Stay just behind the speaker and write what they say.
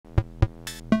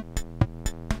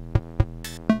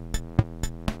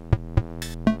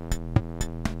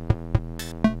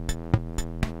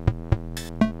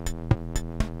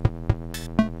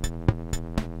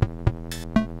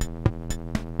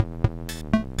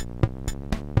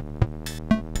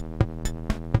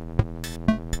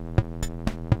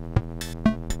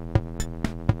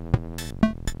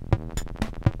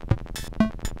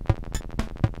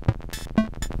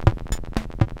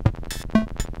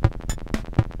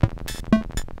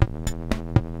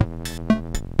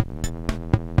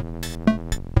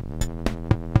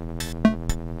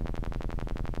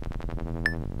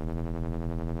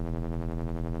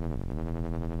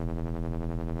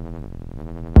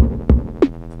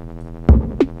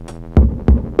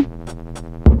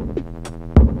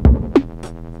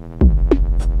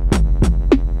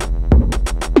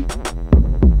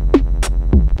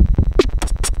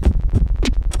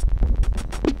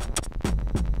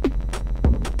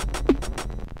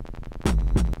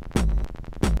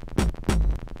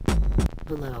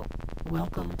Hello.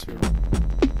 Welcome to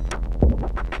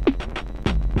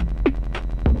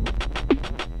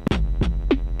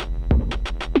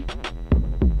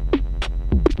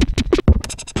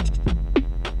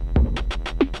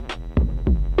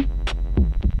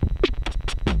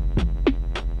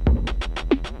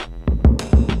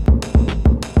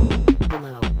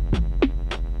Hello.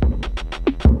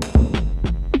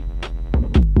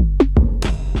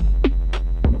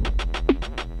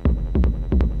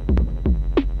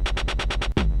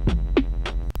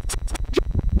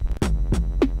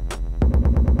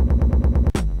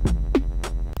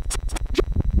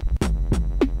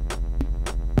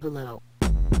 Hello.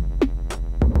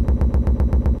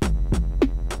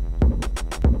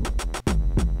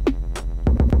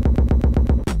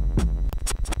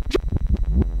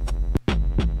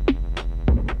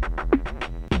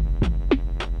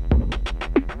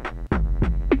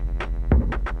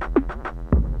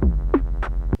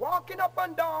 Walking up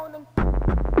and down and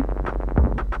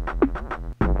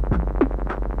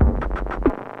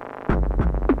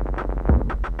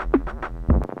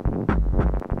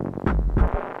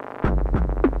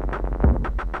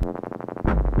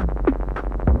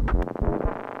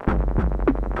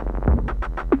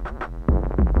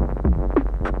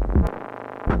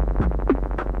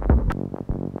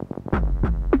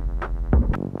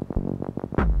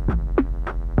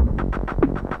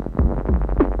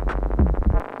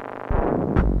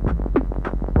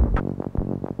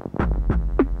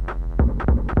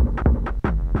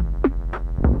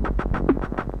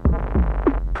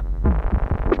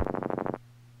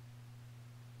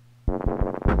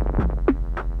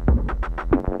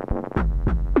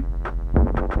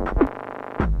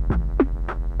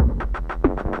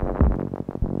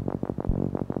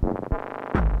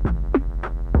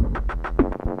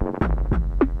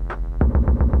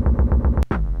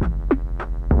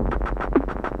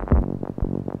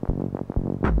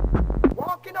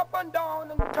walking up and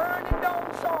down and turning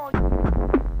down sound.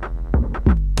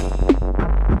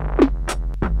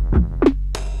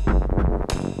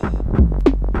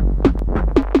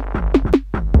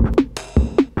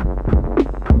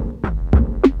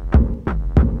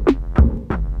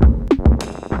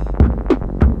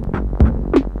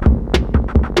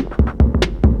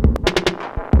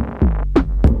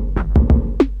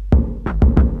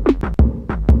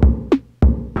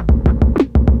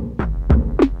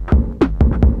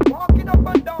 Walking up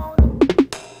and down,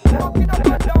 walking up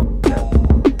and down.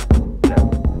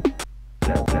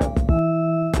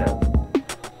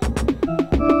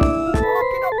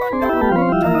 Walking up and down,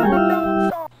 turning down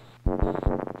sound.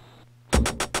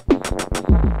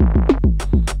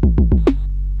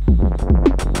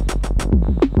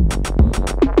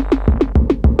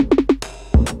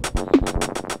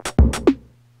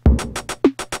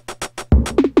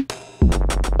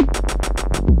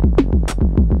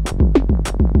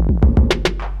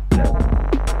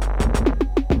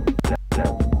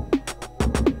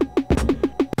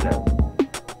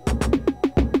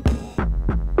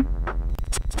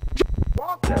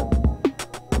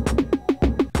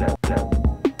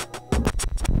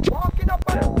 Walking up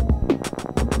and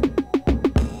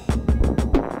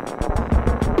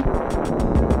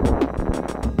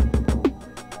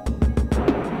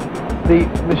The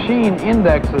machine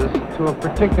indexes to a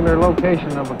particular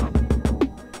location of a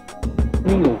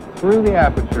needle through the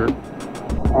aperture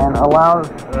and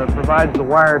provides the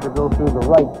wire to go through the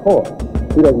right cord.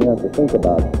 He doesn't have to think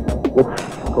about which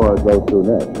cord goes through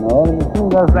next. No, the machine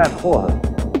does that for her.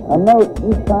 And note,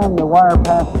 each time the wire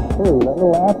passes through, that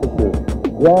little aperture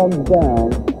drags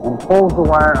down And pulls the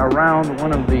wire around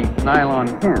one of the nylon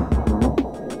pins.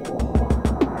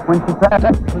 When she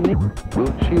passes the needle,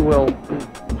 she will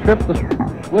trip the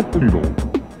screws with the needle.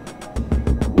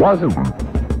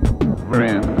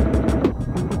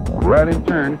 That in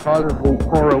turn causes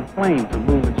the plane to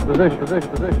move its position.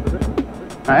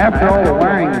 Now, after all the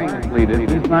wiring is completed,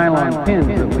 these nylon pins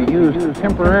that we use to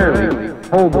temporarily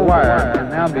hold the wire can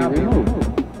now be removed.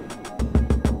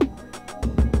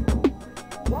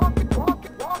 walking,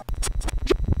 walking, walking.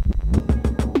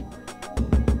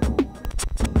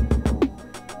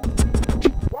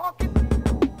 Walking.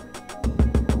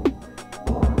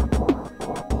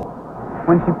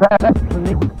 When she passes the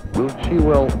needle, she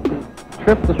will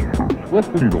trip the screws with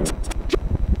the needle.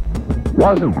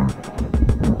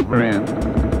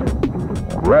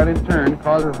 That in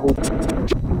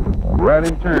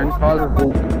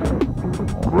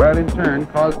turn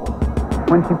causes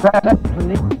when she passes the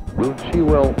needle, she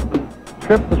will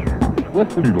trip the screws with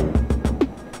the needle.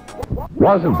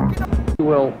 She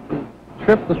will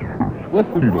trip the screws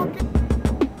with the needle.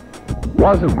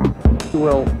 She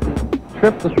will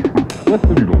trip the screws with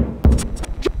the needle.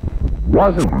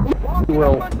 Rosin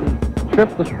will trip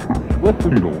the with the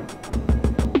needle.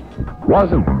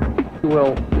 Rosin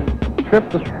will trip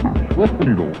the with the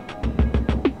needle.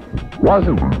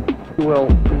 Rosin will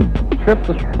trip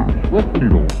the with the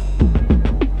needle.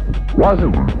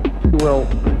 Rosin will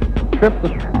trip the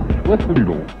with the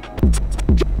needle.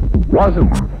 Rosin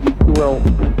will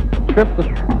trip the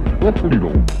with the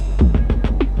needle.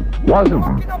 Rosin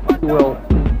will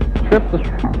trip the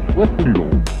with the needle.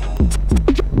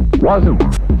 Rosin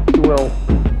will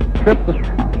trip the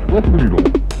with the needle.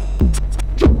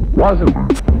 Rosin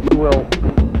will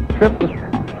trip the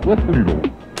with the needle.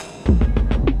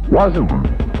 Rosin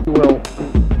will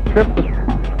trip the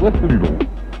with the needle.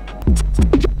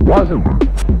 Rosin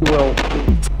will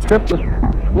trip the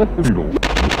with the needle.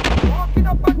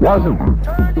 Rosin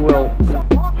will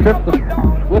trip the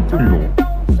with the needle.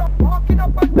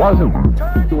 Rosin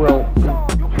will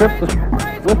trip the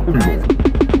with the needle.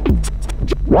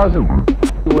 Rosin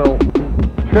will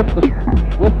trip the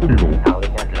with the needle.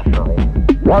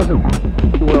 Rosin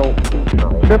will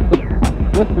trip the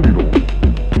with the needle.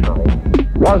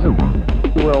 Rosin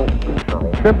will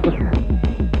trip the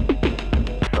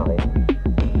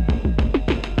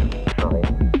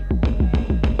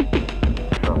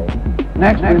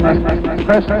Next, we must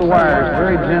press the wires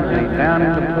very gently down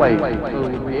into place so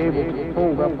we'll be able to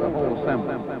hold up the whole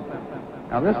assembly.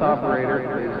 Now this operator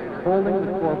is folding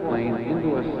the core planes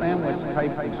into a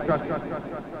sandwich-type construction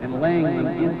and laying them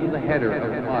into the header of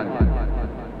the module.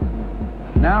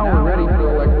 Now we're ready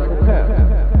for electrical test.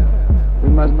 We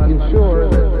must ensure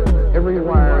that every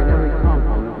wire and every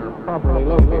component are properly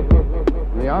located.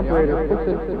 The operator puts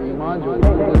it to the module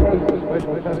with a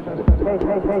special test book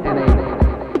and a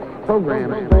program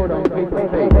stored on paper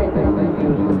tape and then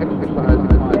used to exercise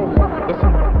the module.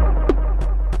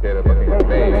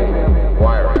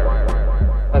 Wire.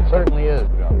 That certainly is.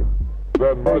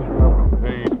 That module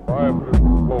contains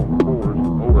 512 cores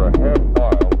over a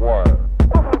half-mile wire,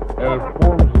 and it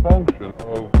forms the function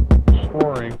of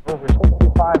storing Over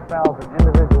 65,000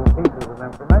 individual pieces of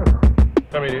information.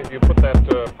 I mean, you put that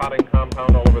potting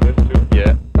compound all over this too?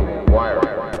 Yeah. Wire.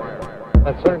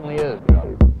 That certainly is.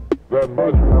 That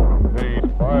module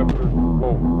contains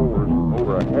 512 cores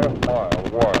over a half-mile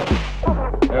wire,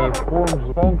 and it forms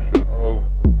the function of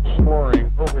storing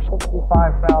Over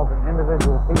 65,000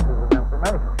 individual pieces of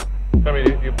information. I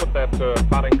mean, you put that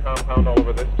potting compound all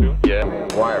over this too? Yeah.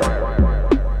 Wire.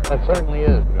 That certainly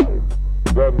is.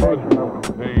 That module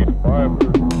contains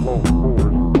 512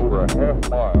 cores over a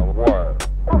half-mile wire,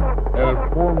 and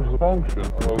it forms the function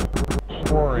of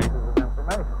storing Pieces of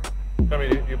information. I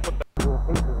mean, you put that...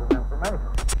 Pieces of information.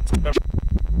 Pieces of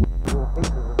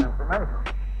information.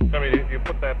 I mean, you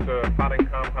put that potting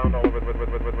compound all over Pieces of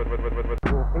information.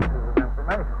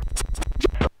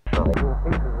 Pieces of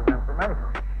information.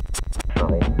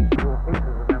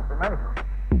 Pieces of information.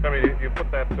 I mean, you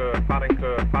put that potting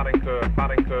Pieces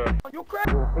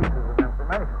of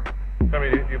information. I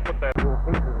mean, you put that... Pieces of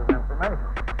information.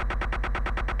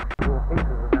 Pieces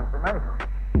of information.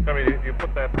 I mean, you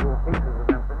put that... Pieces of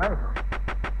information.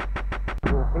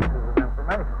 Pieces of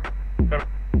information.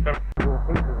 Pieces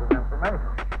of information.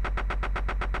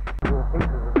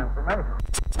 Pieces of information.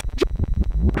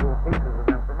 Pieces of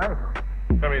information.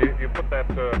 I mean, you put that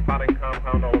potting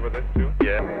compound all over this too?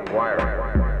 Yeah. Wire.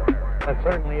 That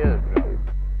certainly is.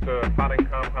 Potting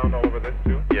compound all over this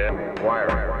too? Yeah. Wire.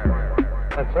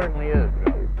 That certainly is.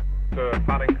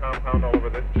 Potting compound all over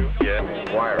this too? Yeah.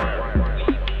 Wire.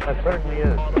 That certainly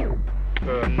is.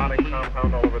 Potting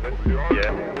compound all over this too?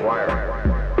 Yeah. Wire.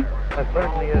 That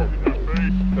certainly is.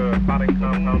 Potting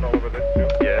compound all over this too?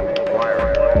 Yeah.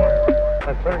 Wire.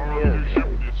 That certainly is.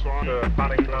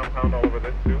 Potting compound all over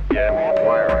this too? Yeah.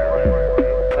 Wire.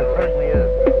 That certainly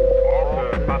is.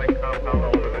 Potting compound all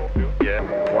over this too? Yeah.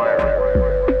 Wire.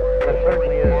 That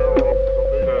certainly is.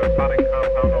 Potting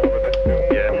compound all over this too?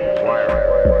 Yeah. Wire.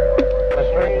 That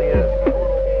certainly is.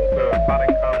 Potting compound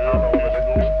all over this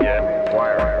too? Yeah.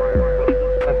 Wire.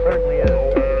 That certainly is.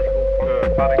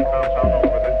 Potting compound all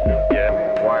over this too?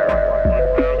 Yeah. Wire.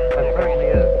 That certainly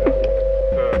is.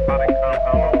 Potting compound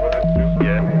all over this too?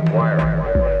 Yeah. Wire.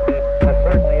 That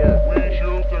certainly is.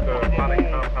 Potting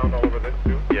compound all over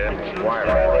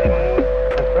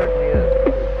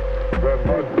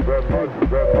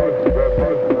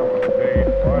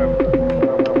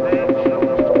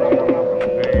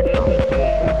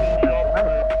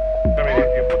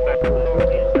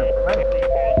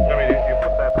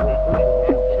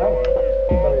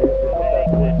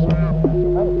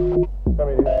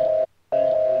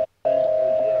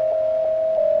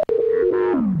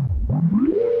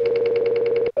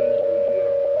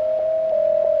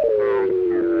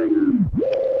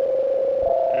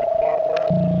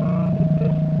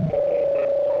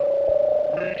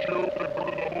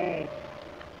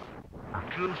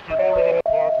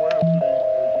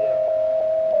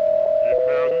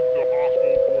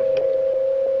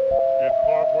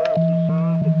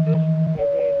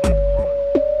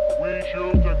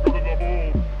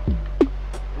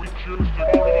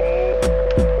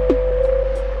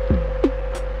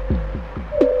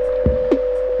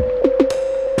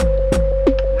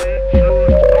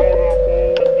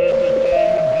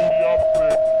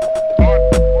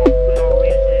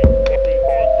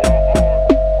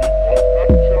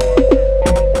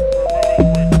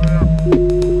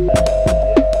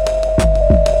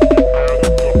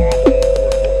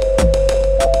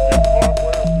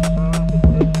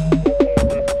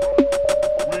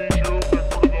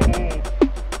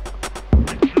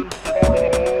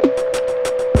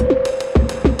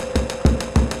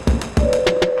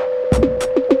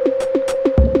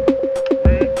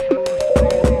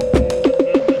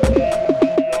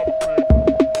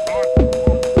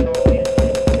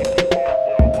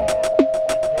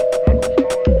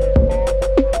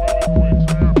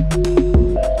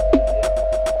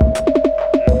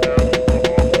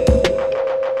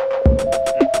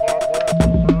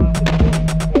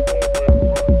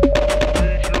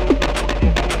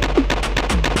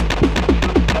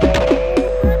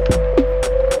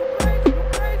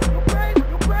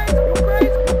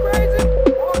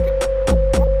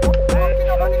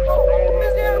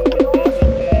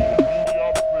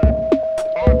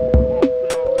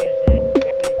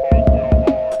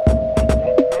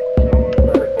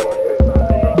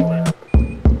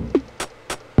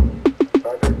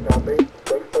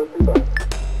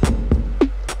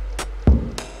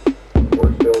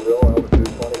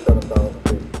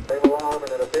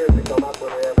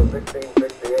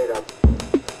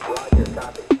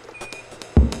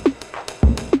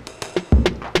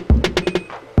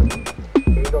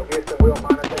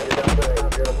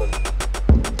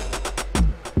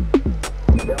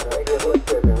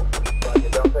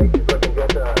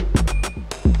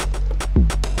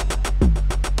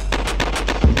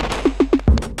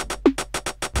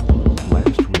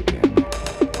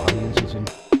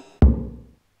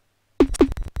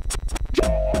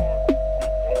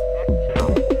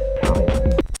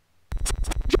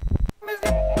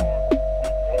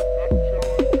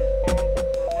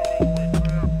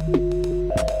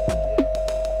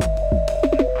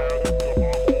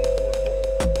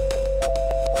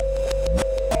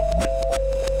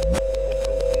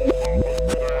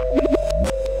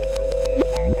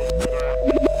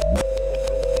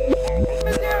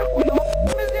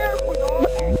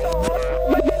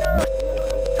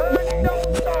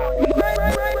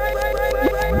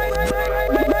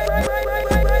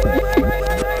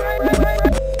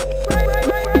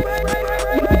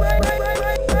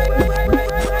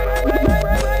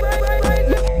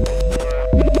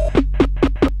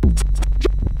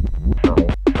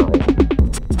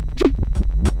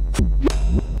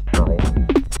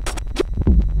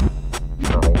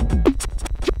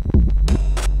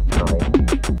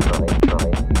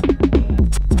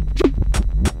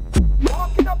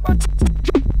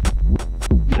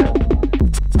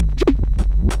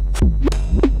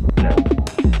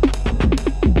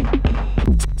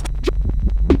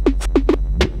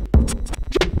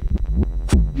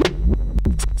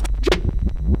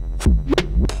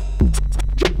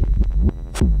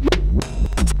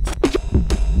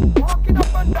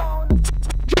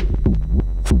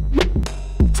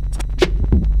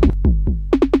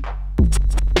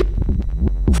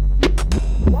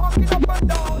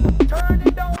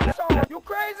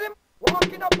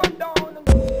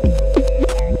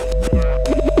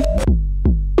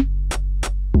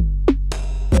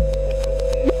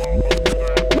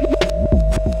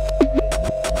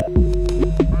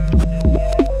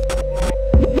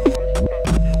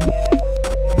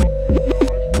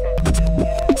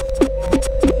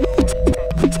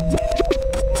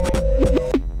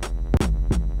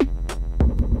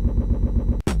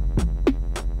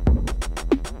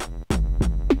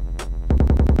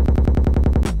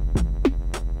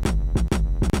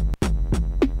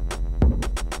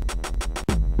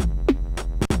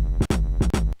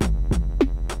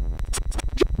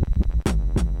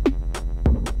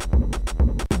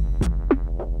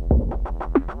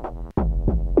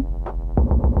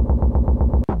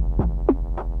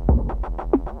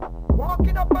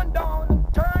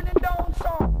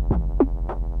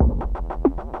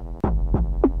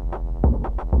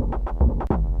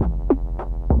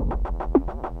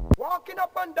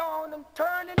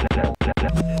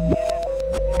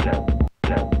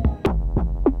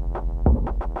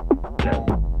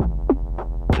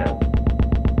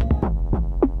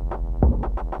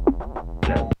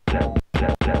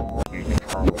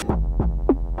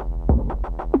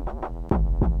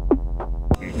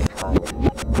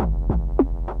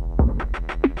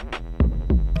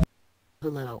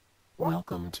Hello.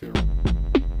 Welcome to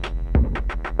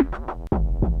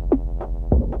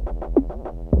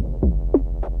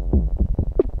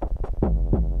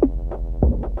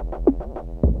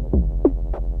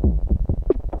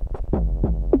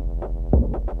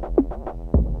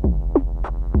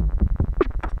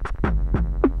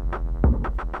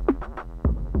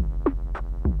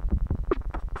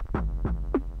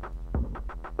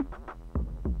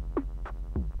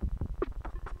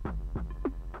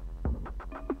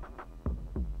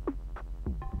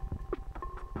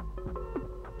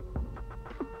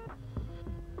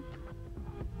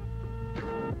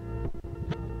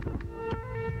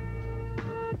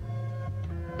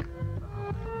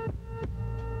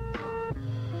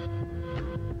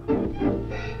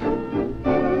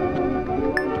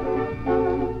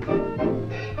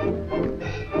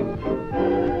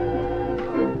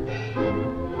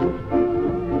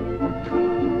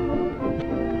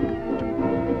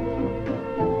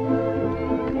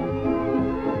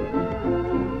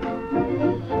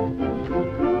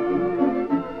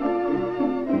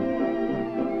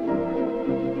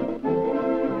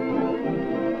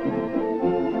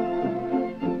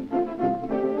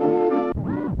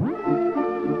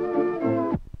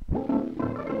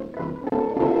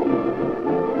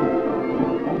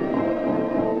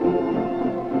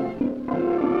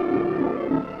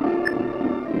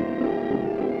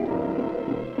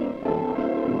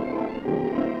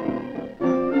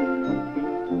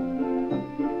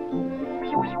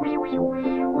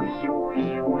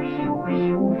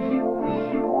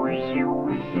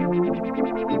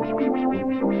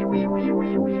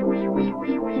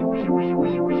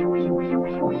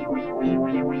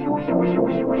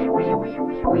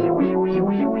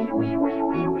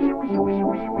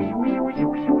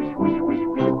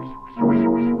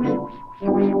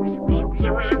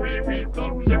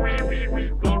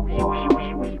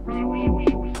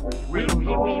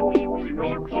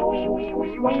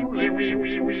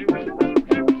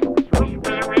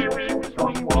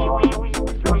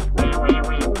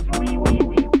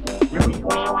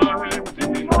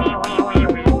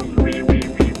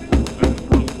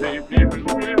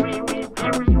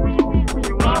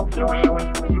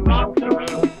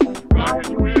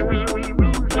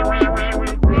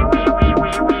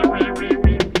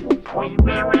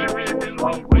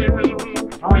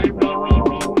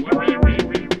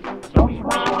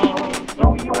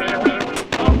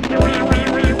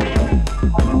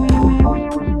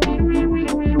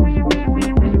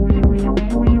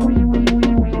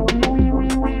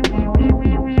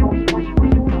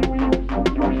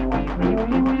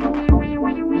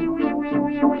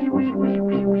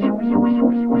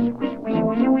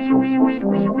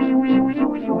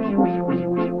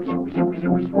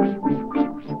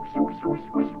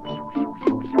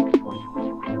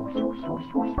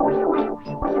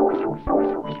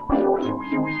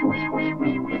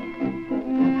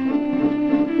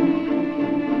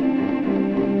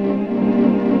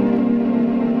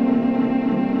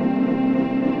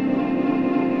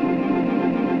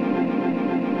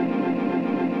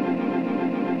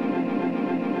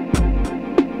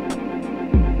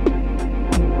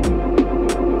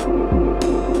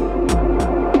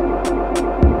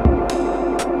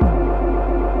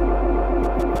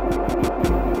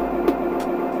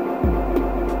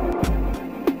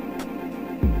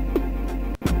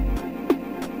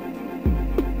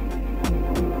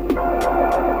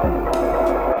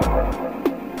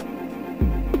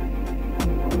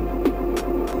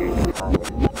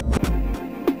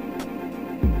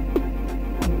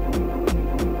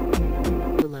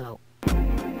Hello.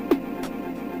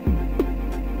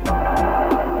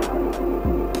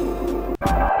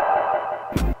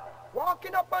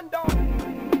 Walking up and down.